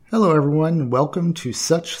Hello, everyone, and welcome to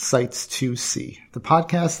Such Sights to See, the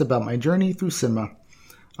podcast about my journey through cinema.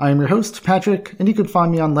 I am your host, Patrick, and you can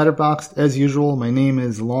find me on Letterboxd as usual. My name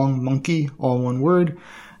is Long Monkey, all one word,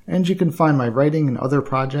 and you can find my writing and other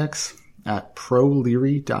projects at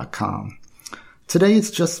proleary.com. Today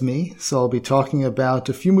it's just me, so I'll be talking about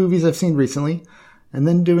a few movies I've seen recently, and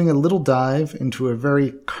then doing a little dive into a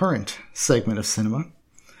very current segment of cinema.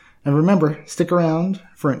 And remember, stick around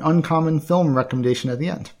for an uncommon film recommendation at the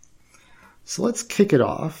end. So let's kick it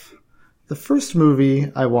off. The first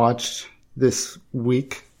movie I watched this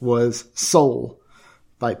week was Soul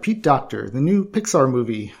by Pete Docter, the new Pixar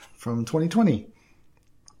movie from 2020.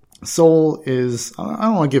 Soul is, I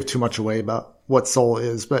don't want to give too much away about what Soul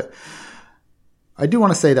is, but I do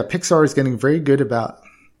want to say that Pixar is getting very good about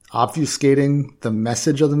obfuscating the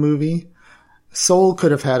message of the movie. Soul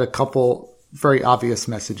could have had a couple very obvious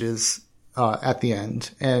messages at the end,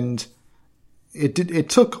 and it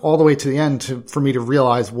took all the way to the end for me to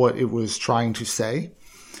realize what it was trying to say.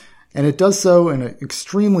 And it does so in an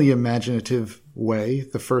extremely imaginative way.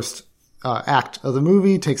 The first act of the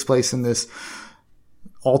movie takes place in this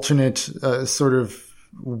alternate sort of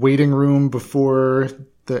waiting room before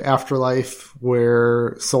the afterlife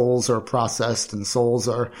where souls are processed and souls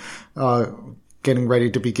are getting ready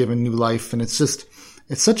to be given new life. And it's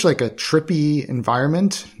such like a trippy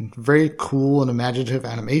environment, very cool and imaginative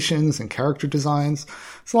animations and character designs.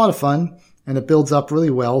 It's a lot of fun, and it builds up really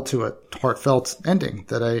well to a heartfelt ending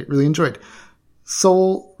that I really enjoyed.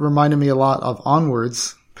 Soul reminded me a lot of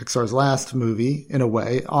Onwards, Pixar's last movie, in a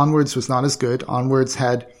way. Onwards was not as good. Onward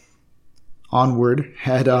had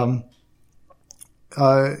a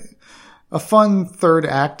fun third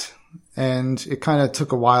act, and it kind of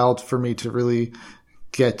took a while for me to really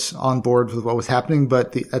get on board with what was happening.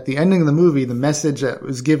 But at the ending of the movie, the message that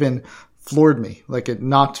was given floored me. Like, it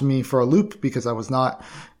knocked me for a loop because I was not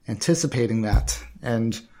anticipating that.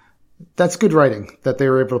 And that's good writing that they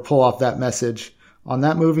were able to pull off that message on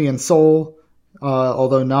that movie. And Soul,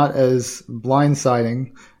 although not as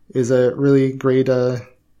blindsiding, is a really great, it's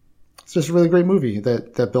just a really great movie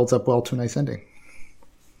that builds up well to a nice ending.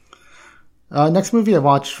 Next movie I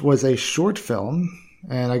watched was a short film,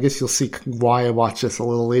 and I guess you'll see why I watched this a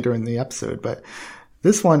little later in the episode, but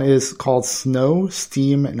this one is called Snow,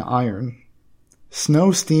 Steam, and Iron.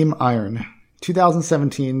 Snow, Steam, Iron,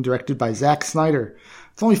 2017, directed by Zack Snyder.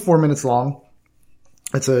 It's only 4 minutes long.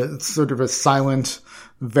 It's sort of a silent,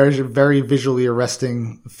 very, very visually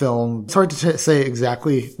arresting film. It's hard to say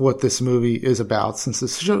exactly what this movie is about since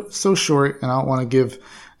it's so short, and I don't want to give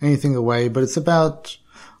anything away, but it's about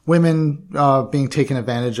women being taken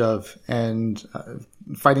advantage of and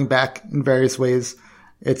fighting back in various ways.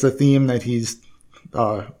 It's a theme that he's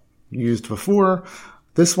used before.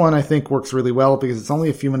 This one, I think, works really well because it's only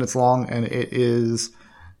a few minutes long, and he's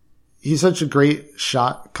such a great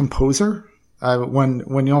shot composer. When you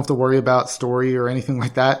don't have to worry about story or anything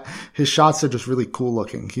like that, his shots are just really cool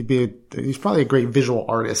looking. He's probably a great visual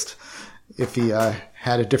artist if he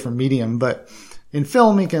had a different medium, but in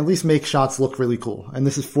film, he can at least make shots look really cool. And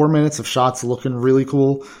this is 4 minutes of shots looking really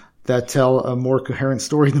cool that tell a more coherent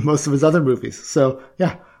story than most of his other movies. So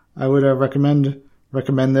yeah, I would recommend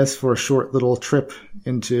this for a short little trip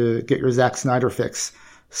into get your Zack Snyder fix.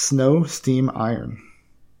 Snow, Steam, Iron.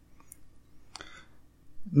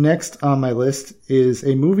 Next on my list is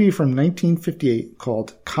a movie from 1958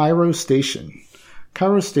 called Cairo Station.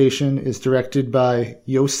 Cairo Station is directed by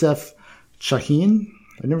Youssef Chahine.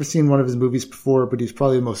 I've never seen one of his movies before, but he's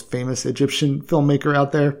probably the most famous Egyptian filmmaker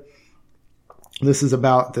out there. This is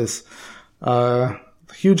about this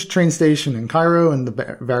huge train station in Cairo and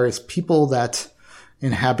the various people that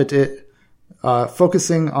inhabit it,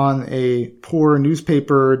 focusing on a poor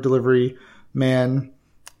newspaper delivery man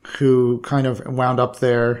who kind of wound up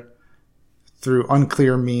there through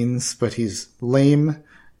unclear means, but he's lame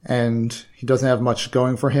and he doesn't have much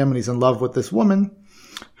going for him, and he's in love with this woman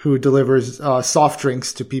who delivers soft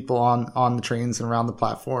drinks to people on the trains and around the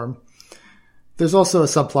platform. There's also a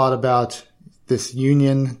subplot about this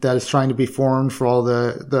union that is trying to be formed for all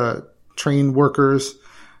the train workers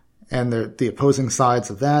and the opposing sides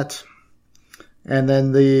of that. And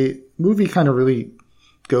then the movie kind of really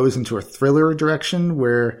goes into a thriller direction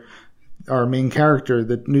where our main character,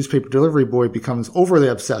 the newspaper delivery boy, becomes overly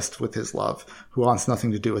obsessed with his love, who wants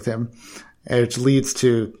nothing to do with him, which leads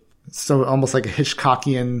to almost like a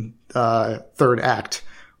Hitchcockian third act,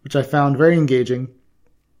 which I found very engaging.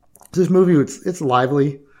 This movie, it's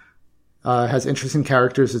lively, has interesting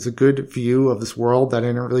characters. It's a good view of this world that I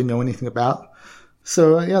didn't really know anything about.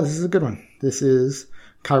 So yeah, this is a good one. This is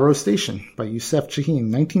Cairo Station by Youssef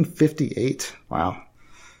Chahine, 1958. Wow.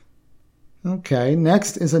 Okay,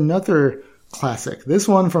 next is another classic. This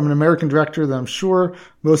one from an American director that I'm sure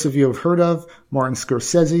most of you have heard of, Martin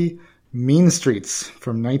Scorsese, Mean Streets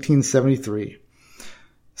from 1973.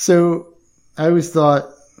 So I always thought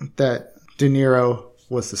that De Niro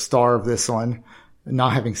was the star of this one,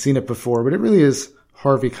 not having seen it before, but it really is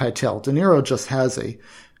Harvey Keitel. De Niro just has a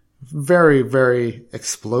very, very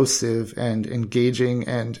explosive and engaging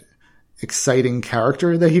and exciting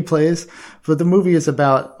character that he plays. But the movie is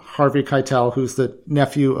about Harvey Keitel, who's the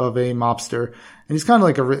nephew of a mobster, and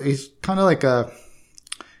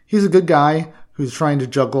he's a good guy who's trying to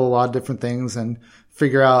juggle a lot of different things and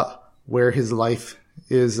figure out where his life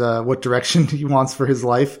is, what direction he wants for his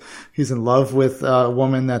life. He's in love with a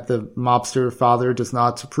woman that the mobster father does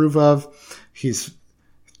not approve of. He's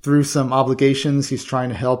through some obligations. He's trying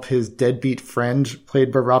to help his deadbeat friend,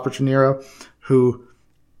 played by Robert De Niro, who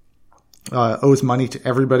owes money to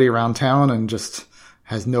everybody around town and just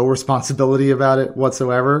has no responsibility about it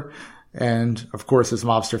whatsoever. And of course, his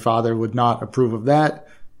mobster father would not approve of that.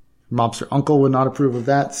 Mobster uncle would not approve of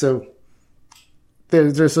that. So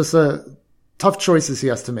there's just tough choices he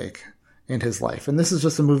has to make in his life. And this is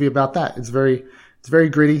just a movie about that. It's very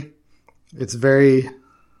gritty. It's very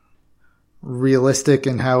realistic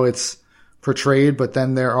in how it's portrayed, but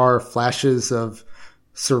then there are flashes of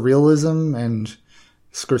surrealism, and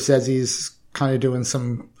Scorsese's kind of doing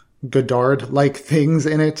some Godard-like things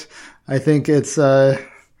in it. I think it's a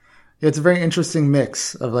very interesting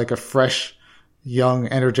mix of like a fresh, young,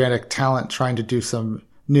 energetic talent trying to do some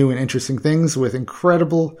new and interesting things with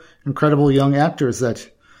incredible young actors that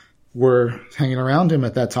were hanging around him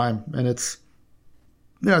at that time. And it's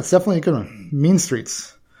definitely a good one. Mean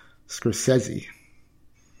Streets, Scorsese.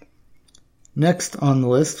 Next on the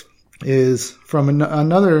list is from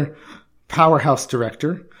another powerhouse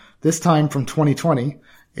director, this time from 2020.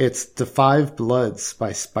 It's The Five Bloods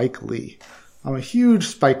by Spike Lee. I'm a huge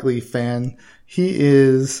Spike Lee fan. He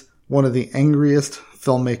is one of the angriest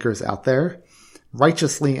filmmakers out there.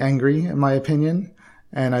 Righteously angry, in my opinion.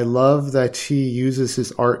 And I love that he uses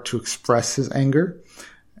his art to express his anger.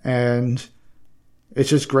 And it's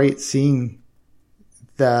just great seeing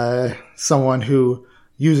someone who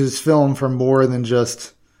uses film for more than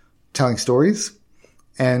just telling stories.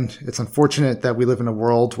 And it's unfortunate that we live in a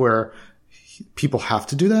world where people have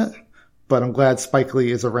to do that. But I'm glad Spike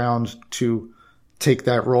Lee is around to take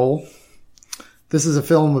that role. This is a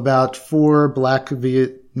film about 4 black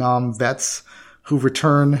Vietnam vets who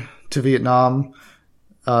return to Vietnam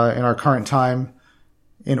in our current time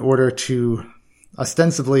in order to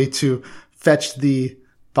ostensibly to fetch the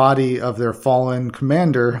body of their fallen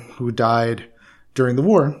commander who died during the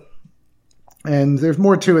war. And there's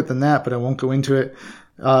more to it than that, but I won't go into it.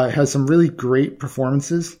 It has some really great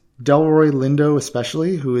performances. Delroy Lindo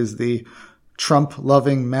especially, who is the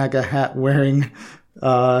Trump-loving, MAGA hat-wearing,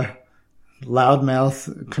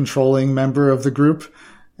 loudmouth controlling member of the group.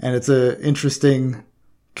 And it's an interesting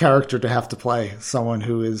character to have to play. Someone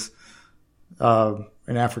who is an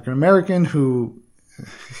African-American who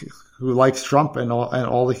likes Trump and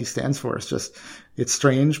all that he stands for. It's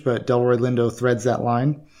strange, but Delroy Lindo threads that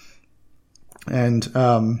line. And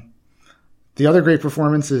the other great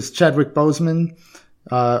performance is Chadwick Boseman,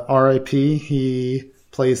 R.I.P. He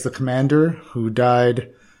plays the commander who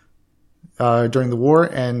died during the war,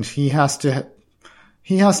 and he has to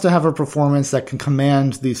have a performance that can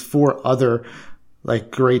command these 4 other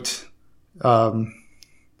like great,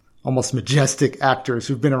 almost majestic actors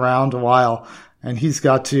who've been around a while, and he's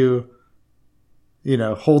got to,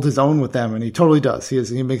 hold his own with them, and he totally does.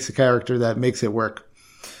 He makes a character that makes it work.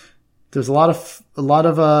 There's a lot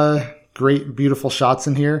of great, beautiful shots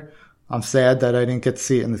in here. I'm sad that I didn't get to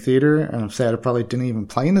see it in the theater, and I'm sad it probably didn't even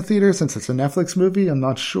play in the theater since it's a Netflix movie. I'm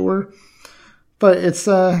not sure, but it's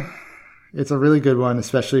a really good one,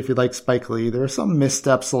 especially if you like Spike Lee. There are some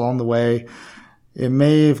missteps along the way. It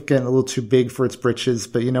may have gotten a little too big for its britches,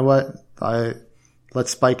 but you know what? Let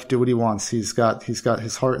Spike do what he wants. He's got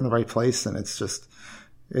his heart in the right place, and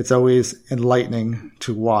it's always enlightening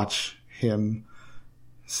to watch him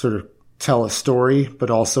sort of tell a story,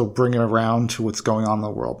 but also bring it around to what's going on in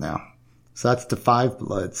the world now. So that's The Five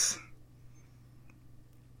Bloods.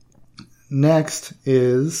 Next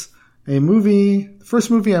is a movie, the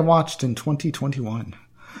first movie I watched in 2021.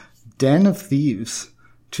 Den of Thieves,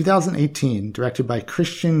 2018, directed by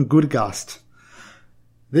Christian Gudegast.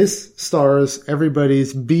 This stars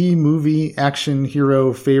everybody's B-movie action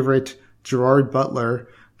hero favorite, Gerard Butler.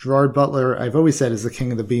 Gerard Butler, I've always said, is the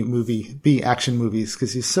king of the B action movies,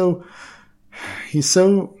 because he's so, I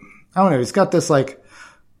don't know, he's got this like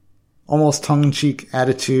almost tongue-in-cheek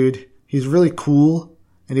attitude. He's really cool,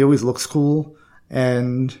 and he always looks cool,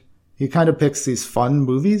 and He kind of picks these fun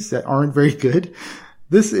movies that aren't very good.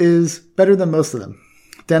 This is better than most of them.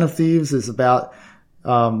 Den of Thieves is about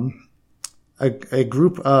a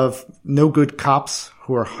group of no good cops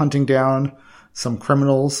who are hunting down some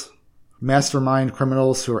criminals, mastermind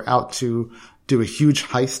criminals who are out to do a huge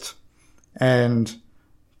heist. And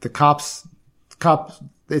it's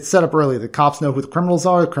set up early. The cops know who the criminals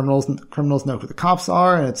are. The criminals know who the cops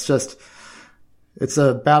are. And it's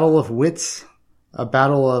a battle of wits, a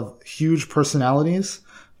battle of huge personalities,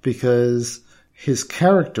 because his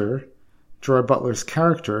character, Gerard Butler's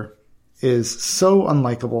character, is so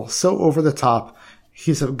unlikable, so over the top.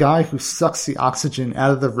 He's a guy who sucks the oxygen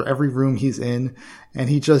out of every room he's in, and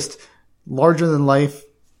he just larger than life.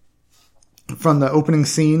 From the opening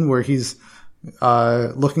scene where he's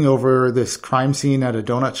looking over this crime scene at a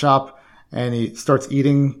donut shop, and he starts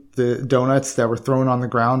eating the donuts that were thrown on the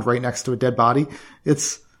ground right next to a dead body.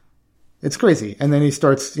 It's crazy. And then he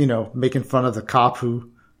starts, making fun of the cop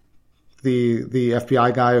the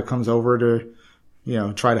FBI guy who comes over to,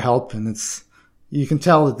 try to help. And you can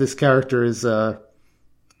tell that this character is,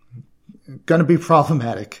 gonna be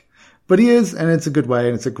problematic, but he is, and it's a good way,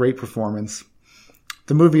 and it's a great performance.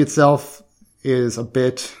 The movie itself is a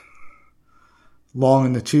bit long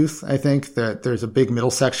in the tooth. I think that there's a big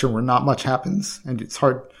middle section where not much happens, and it's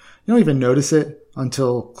hard. You don't even notice it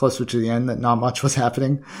until closer to the end that not much was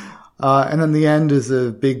happening. And then the end is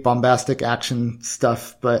a big bombastic action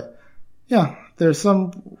stuff. But yeah, there's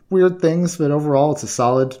some weird things, but overall it's a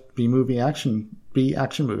solid B action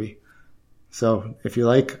movie. So if you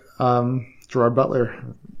like Gerard Butler,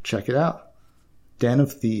 check it out. Den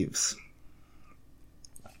of Thieves.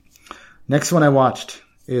 Next one I watched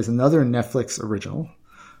is another Netflix original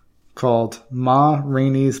called Ma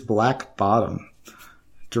Rainey's Black Bottom,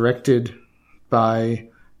 directed by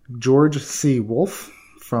George C. Wolfe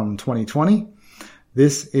from 2020.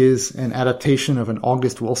 This is an adaptation of an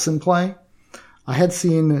August Wilson play. I had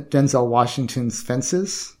seen Denzel Washington's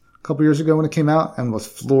Fences a couple years ago when it came out and was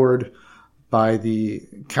floored by the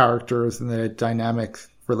characters and the dynamic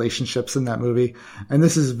relationships in that movie. And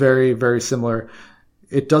this is very, very similar.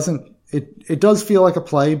 It does feel like a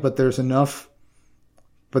play, but there's enough,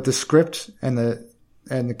 but the script and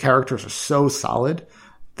the characters are so solid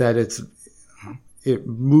that it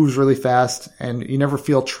moves really fast, and you never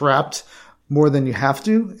feel trapped more than you have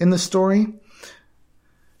to in the story.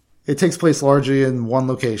 It takes place largely in one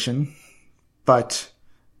location, but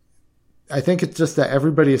I think it's just that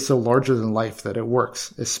everybody is so larger than life that it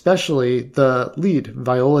works, especially the lead,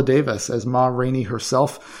 Viola Davis, as Ma Rainey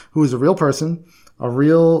herself, who is a real person, a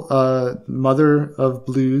real mother of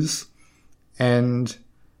blues, and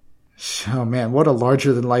oh man, what a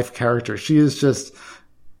larger than life character. She is just,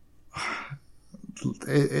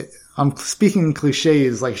 I'm speaking in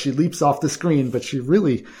cliches, like she leaps off the screen, but she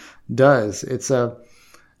really does.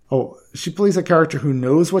 She plays a character who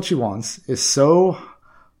knows what she wants, is so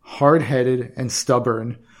hard-headed and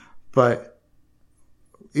stubborn, but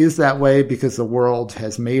is that way because the world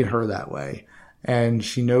has made her that way. And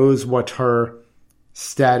she knows what her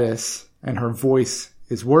status and her voice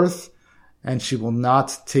is worth, and she will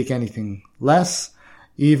not take anything less,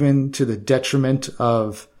 even to the detriment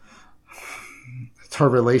of her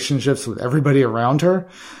relationships with everybody around her.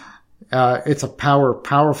 It's a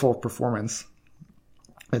powerful performance.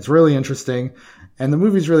 It's really interesting. And the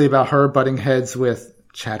movie's really about her butting heads with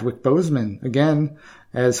Chadwick Boseman, again,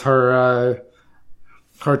 as her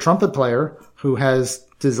trumpet player who has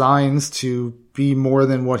designs to be more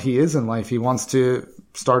than what he is in life. He wants to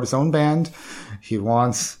start his own band. He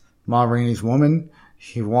wants Ma Rainey's Woman.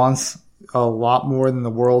 He wants a lot more than the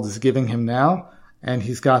world is giving him now. And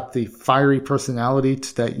he's got the fiery personality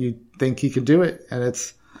that you think he could do it. And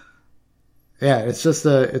it's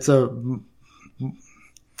a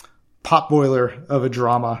potboiler of a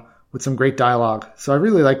drama with some great dialogue. So I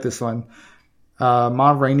really like this one.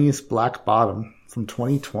 Ma Rainey's Black Bottom from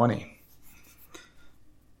 2020.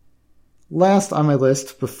 Last on my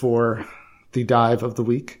list before the dive of the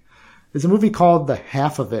week is a movie called The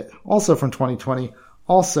Half of It, also from 2020,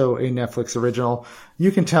 also a Netflix original.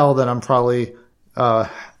 You can tell that I'm probably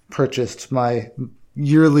purchased my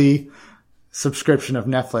yearly subscription of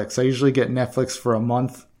Netflix. I usually get Netflix for a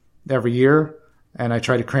month every year, and I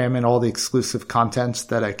try to cram in all the exclusive content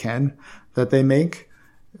that I can that they make.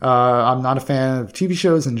 I'm not a fan of TV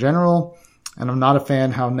shows in general, and I'm not a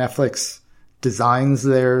fan how Netflix designs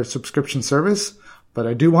their subscription service, but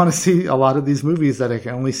I do want to see a lot of these movies that I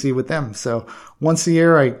can only see with them. So once a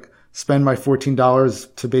year, I spend my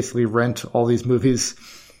 $14 to basically rent all these movies.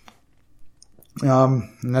 And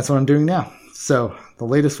that's what I'm doing now. So the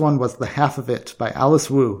latest one was The Half of It by Alice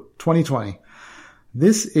Wu, 2020.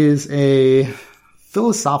 This is a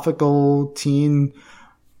philosophical teen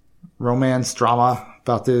romance drama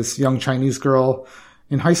about this young Chinese girl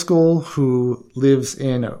in high school who lives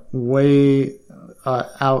in a way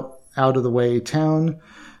out of the way town.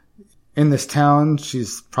 In this town,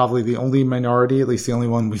 she's probably the only minority, at least the only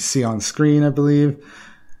one we see on screen, I believe.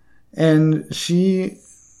 And she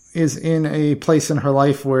is in a place in her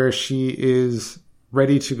life where she is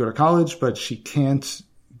ready to go to college, but she can't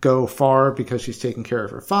go far because she's taking care of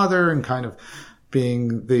her father and kind of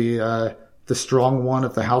being the strong one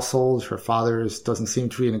of the household. Her father doesn't seem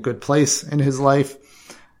to be in a good place in his life,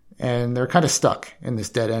 and they're kind of stuck in this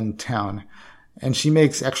dead-end town. And she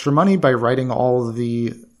makes extra money by writing all of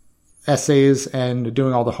the essays and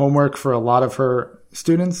doing all the homework for a lot of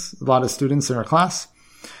students in her class.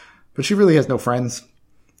 But she really has no friends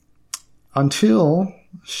until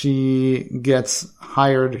she gets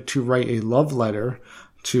hired to write a love letter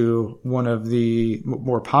to one of the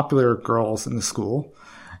more popular girls in the school.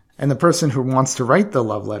 And the person who wants to write the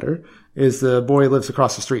love letter is the boy who lives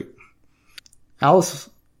across the street. Alice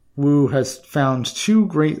Wu has found three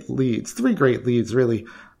great leads, really.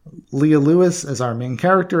 Leah Lewis as our main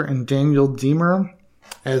character and Daniel Deemer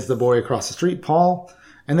as the boy across the street, Paul.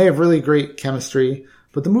 And they have really great chemistry.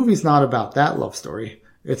 But the movie's not about that love story.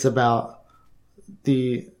 It's about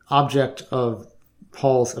the object of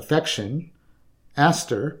Paul's affection,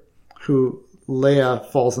 Aster, who Leia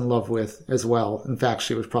falls in love with as well. In fact,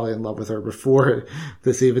 she was probably in love with her before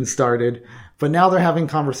this even started. But now they're having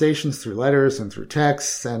conversations through letters and through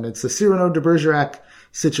texts, and it's a Cyrano de Bergerac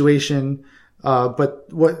situation.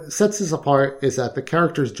 But what sets this apart is that the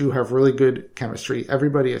characters do have really good chemistry.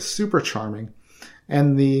 Everybody is super charming,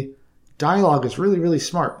 and the dialogue is really, really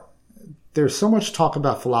smart. There's so much talk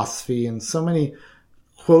about philosophy and so many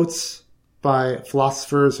quotes by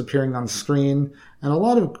philosophers appearing on the screen, and a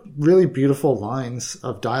lot of really beautiful lines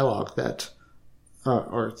of dialogue that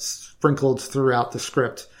are sprinkled throughout the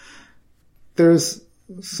script. There's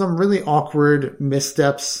some really awkward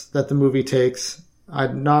missteps that the movie takes.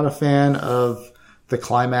 I'm not a fan of the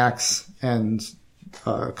climax and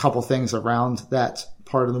a couple things around that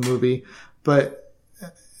part of the movie, but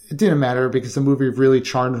it didn't matter because the movie really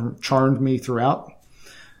charmed me throughout.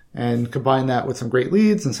 And combine that with some great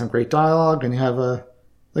leads and some great dialogue, and you have a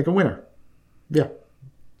winner. Yeah.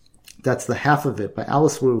 That's The Half of It by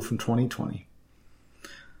Alice Wu from 2020.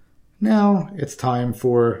 Now it's time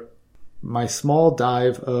for my small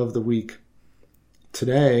dive of the week.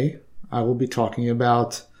 Today, I will be talking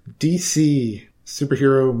about DC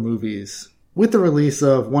superhero movies. With the release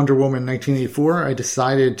of Wonder Woman 1984, I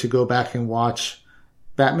decided to go back and watch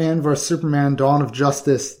Batman vs. Superman Dawn of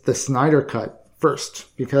Justice, the Snyder Cut,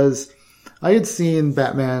 first, because I had seen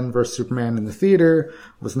Batman vs. Superman in the theater,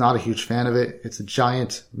 was not a huge fan of it. It's a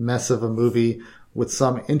giant mess of a movie with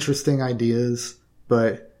some interesting ideas,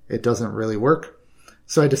 but it doesn't really work.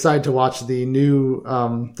 So I decided to watch the new,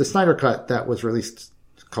 the Snyder Cut that was released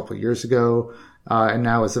a couple of years ago, and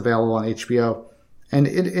now is available on HBO. And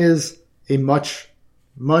it is a much,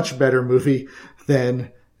 much better movie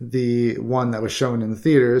than the one that was shown in the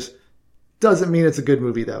theaters. Doesn't mean it's a good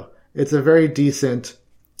movie though. It's a very decent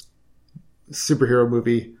superhero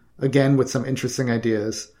movie, again, with some interesting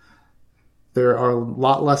ideas. There are a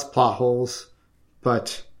lot less plot holes,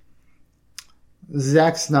 but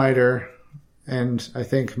Zack Snyder, and I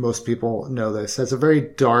think most people know this, has a very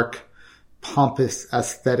dark, pompous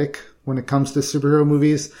aesthetic when it comes to superhero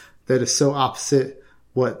movies that is so opposite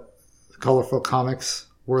what colorful comics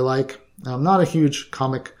were like. I'm not a huge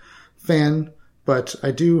comic fan, but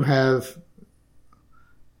I do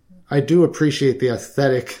appreciate the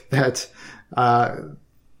aesthetic that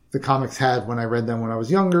the comics had when I read them when I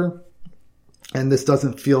was younger. And this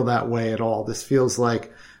doesn't feel that way at all. This feels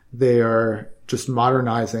like they are just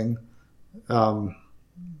modernizing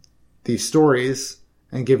these stories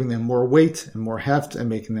and giving them more weight and more heft and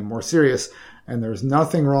making them more serious. And there's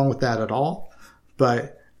nothing wrong with that at all,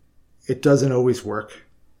 but it doesn't always work.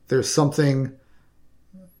 There's something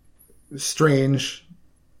strange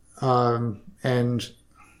and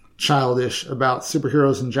childish about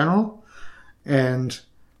superheroes in general. And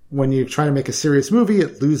when you try to make a serious movie,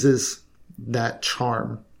 it loses that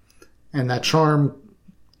charm. And that charm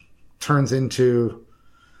turns into,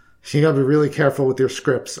 you gotta be really careful with your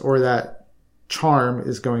scripts, or that charm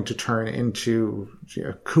is going to turn into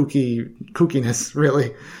kookiness,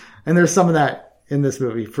 really. And there's some of that in this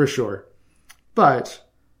movie, for sure. But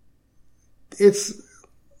it's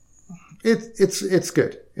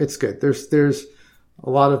good. It's good. There's a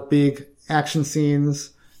lot of big action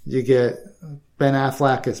scenes. You get Ben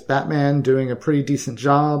Affleck as Batman doing a pretty decent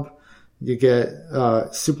job. You get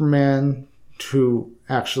Superman who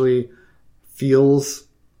actually feels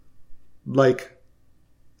like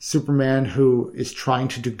Superman, who is trying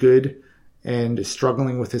to do good and is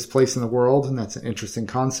struggling with his place in the world, and that's an interesting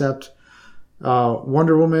concept.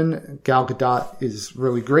 Wonder Woman, Gal Gadot is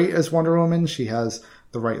really great as Wonder Woman. She has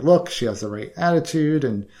the right look, she has the right attitude,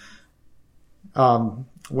 and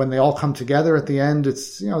when they all come together at the end,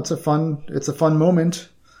 it's a fun moment,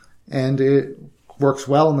 and it works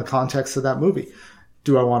well in the context of that movie.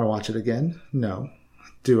 Do I want to watch it again? No.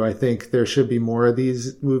 Do I think there should be more of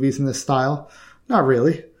these movies in this style? Not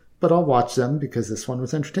really, but I'll watch them because this one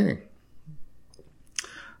was entertaining.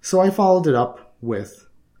 So I followed it up with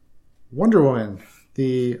Wonder Woman,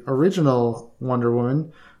 the original Wonder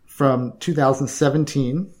Woman from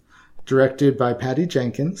 2017, directed by Patty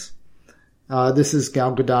Jenkins. This is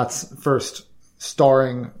Gal Gadot's first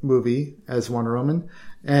starring movie as Wonder Woman,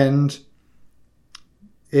 and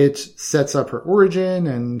it sets up her origin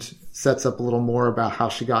and sets up a little more about how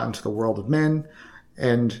she got into the world of men,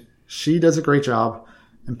 and she does a great job.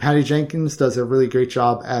 And Patty Jenkins does a really great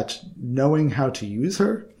job at knowing how to use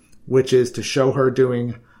her, which is to show her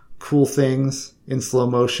doing cool things in slow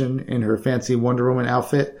motion in her fancy Wonder Woman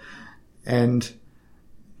outfit, and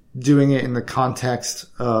doing it in the context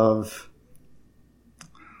of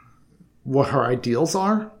what her ideals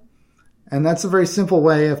are. And that's a very simple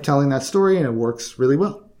way of telling that story, and it works really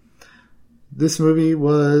well. This movie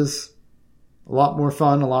was a lot more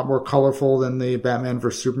fun, a lot more colorful than the Batman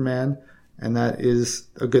vs. Superman, and that is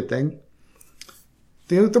a good thing.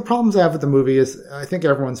 The problems I have with the movie is, I think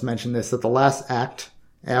everyone's mentioned this, that the last act,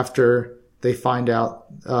 after you find out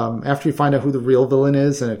who the real villain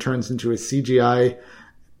is and it turns into a CGI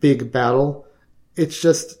big battle, it's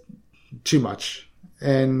just too much.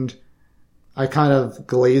 And I kind of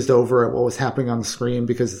glazed over at what was happening on the screen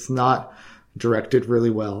because it's not directed really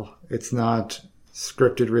well. It's not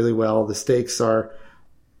scripted really well. The stakes are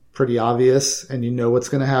pretty obvious and you know what's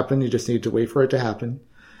going to happen. You just need to wait for it to happen.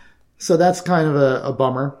 So that's kind of a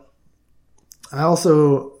bummer. I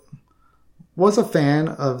also was a fan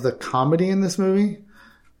of the comedy in this movie.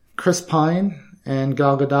 Chris Pine and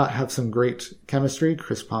Gal Gadot have some great chemistry.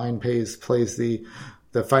 Chris Pine plays the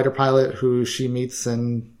fighter pilot who she meets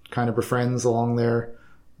and kind of befriends along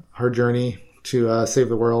her journey to save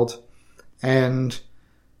the world. And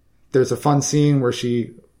there's a fun scene where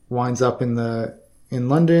she winds up in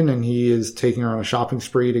London, and he is taking her on a shopping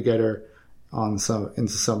spree to get her into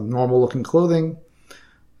some normal looking clothing.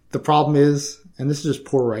 The problem is, and this is just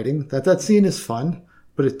poor writing, that scene is fun,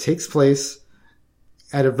 but it takes place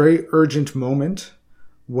at a very urgent moment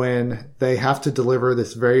when they have to deliver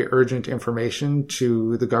this very urgent information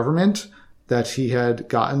to the government that he had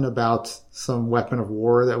gotten about some weapon of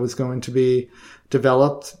war that was going to be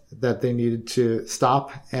developed that they needed to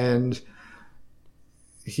stop. And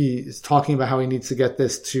he is talking about how he needs to get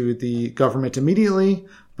this to the government immediately,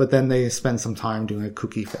 but then they spend some time doing a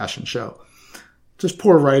kooky fashion show. Just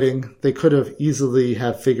poor writing. They could have easily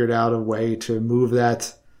have figured out a way to move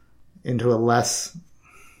that into a less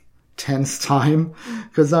tense time.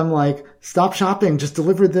 Because I'm like, stop shopping, just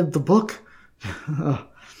deliver the book.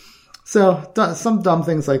 So some dumb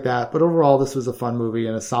things like that. But overall, this was a fun movie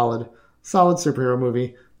and a solid superhero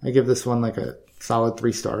movie. I give this one like a solid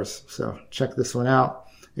 3 stars. So check this one out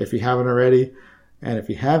if you haven't already. And if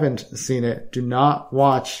you haven't seen it, do not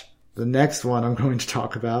watch the next one I'm going to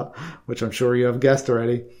talk about, which I'm sure you have guessed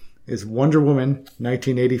already, is Wonder Woman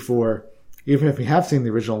 1984. Even if you have seen the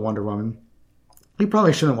original Wonder Woman, you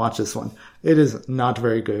probably shouldn't watch this one. It is not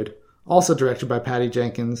very good. Also directed by Patty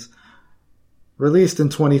Jenkins. Released in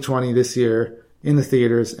 2020 this year in the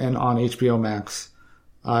theaters and on HBO Max.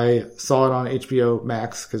 I saw it on HBO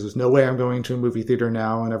Max because there's no way I'm going to a movie theater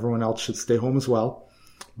now, and everyone else should stay home as well.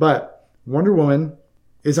 But Wonder Woman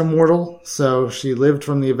is immortal, so she lived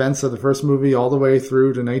from the events of the first movie all the way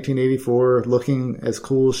through to 1984, looking as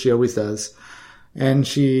cool as she always does. And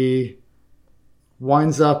she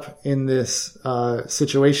winds up in this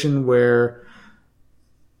situation where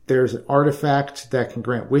there's an artifact that can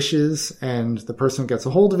grant wishes, and the person who gets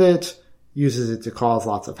a hold of it uses it to cause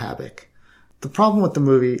lots of havoc. The problem with the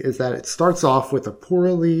movie is that it starts off with a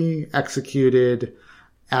poorly executed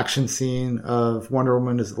action scene of Wonder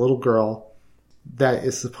Woman as a little girl that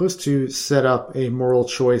is supposed to set up a moral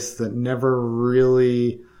choice that never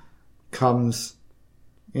really comes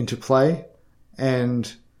into play.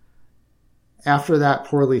 And after that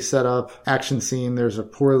poorly set up action scene, there's a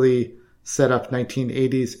poorly set up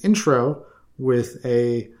 1980s intro with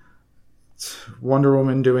a Wonder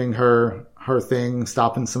Woman doing her thing,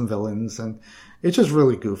 stopping some villains, and it's just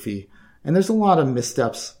really goofy. And there's a lot of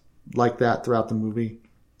missteps like that throughout the movie.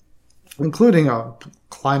 including a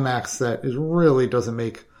climax that really doesn't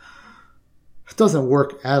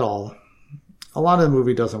work at all. A lot of the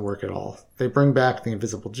movie doesn't work at all. They bring back the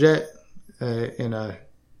Invisible Jet in a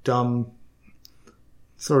dumb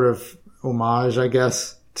sort of homage, I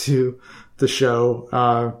guess, to the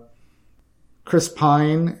show. Chris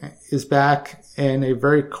Pine is back in a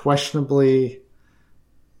very questionably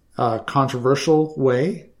controversial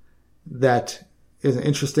way that is an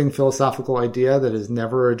interesting philosophical idea that is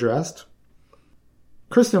never addressed.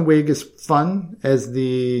 Kristen Wiig is fun as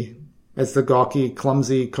the gawky,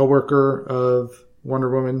 clumsy coworker of Wonder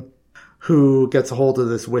Woman, who gets a hold of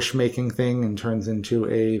this wish-making thing and turns into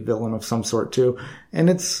a villain of some sort too.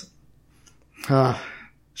 And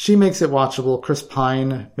she makes it watchable. Chris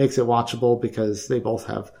Pine makes it watchable because they both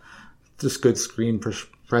have just good screen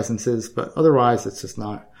presences, but otherwise it's just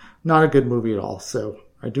not a good movie at all. So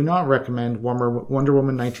I do not recommend Wonder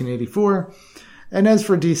Woman 1984. And as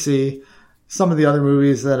for DC, some of the other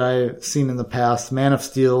movies that I've seen in the past, Man of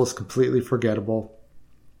Steel is completely forgettable.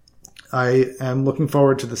 I am looking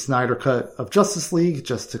forward to the Snyder Cut of Justice League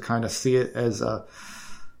just to kind of see it as an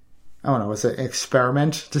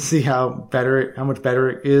experiment to see how much better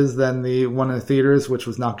it is than the one in the theaters, which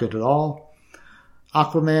was not good at all.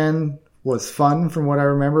 Aquaman was fun from what I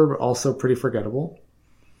remember, but also pretty forgettable.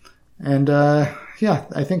 And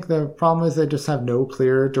I think the problem is they just have no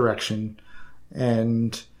clear direction,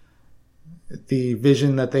 and the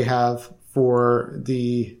vision that they have for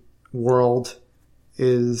the world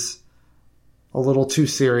is a little too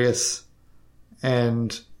serious,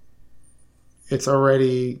 and it's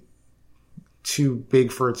already too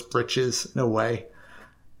big for its britches in a way.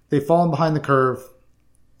 They've fallen behind the curve.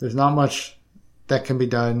 There's not much that can be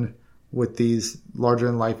done with these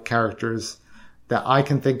larger-than-life characters that I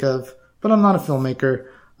can think of, but I'm not a filmmaker.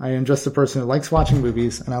 I am just a person who likes watching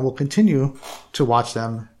movies, and I will continue to watch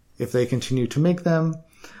them if they continue to make them.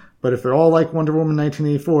 But if they're all like Wonder Woman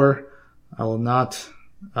 1984, I will not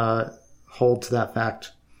hold to that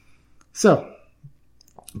fact. So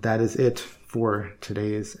that is it for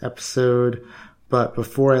today's episode. But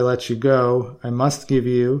before I let you go, I must give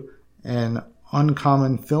you an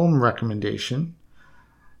uncommon film recommendation.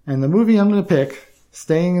 And the movie I'm going to pick,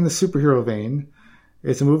 staying in the superhero vein,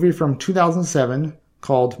 is a movie from 2007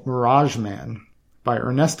 called Mirage Man by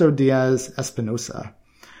Ernesto Diaz Espinosa.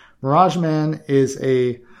 Mirage Man is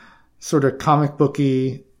a sort of comic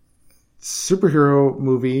booky superhero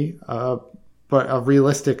movie, but a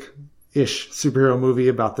realistic-ish superhero movie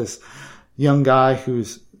about this young guy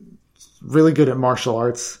who's really good at martial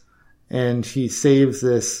arts, and he saves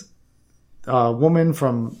this woman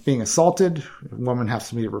from being assaulted. The woman has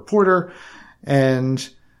to be a reporter, and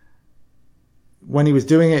when he was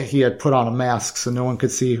doing it, he had put on a mask so no one could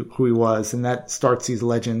see who he was, and that starts these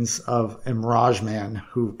legends of a Mirage Man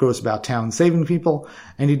who goes about town saving people,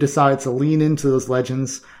 and he decides to lean into those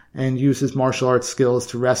legends and use his martial arts skills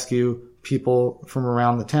to rescue people from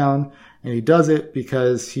around the town. And he does it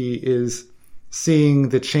because he is seeing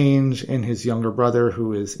the change in his younger brother,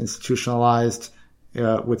 who is institutionalized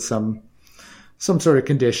with some sort of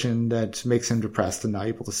condition that makes him depressed and not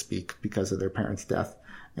able to speak because of their parents' death.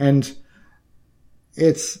 And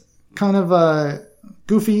it's kind of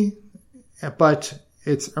goofy, but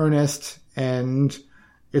it's earnest, and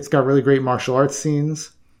it's got really great martial arts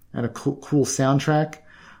scenes and a cool soundtrack.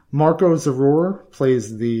 Marco Zaror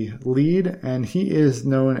plays the lead, and he is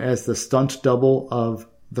known as the stunt double of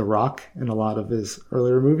The Rock in a lot of his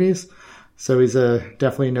earlier movies. So he's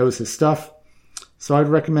definitely knows his stuff. So I'd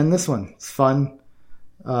recommend this one. It's fun.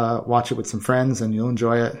 Watch it with some friends and you'll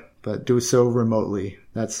enjoy it, but do so remotely.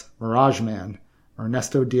 That's Mirage Man,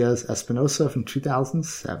 Ernesto Diaz Espinosa from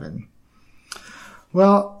 2007.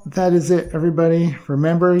 Well, that is it, everybody.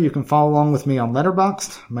 Remember, you can follow along with me on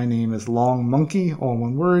Letterboxd. My name is Long Monkey, all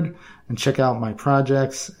one word, and check out my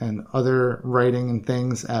projects and other writing and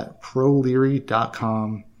things at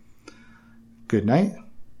proleary.com. Good night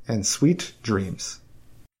and sweet dreams.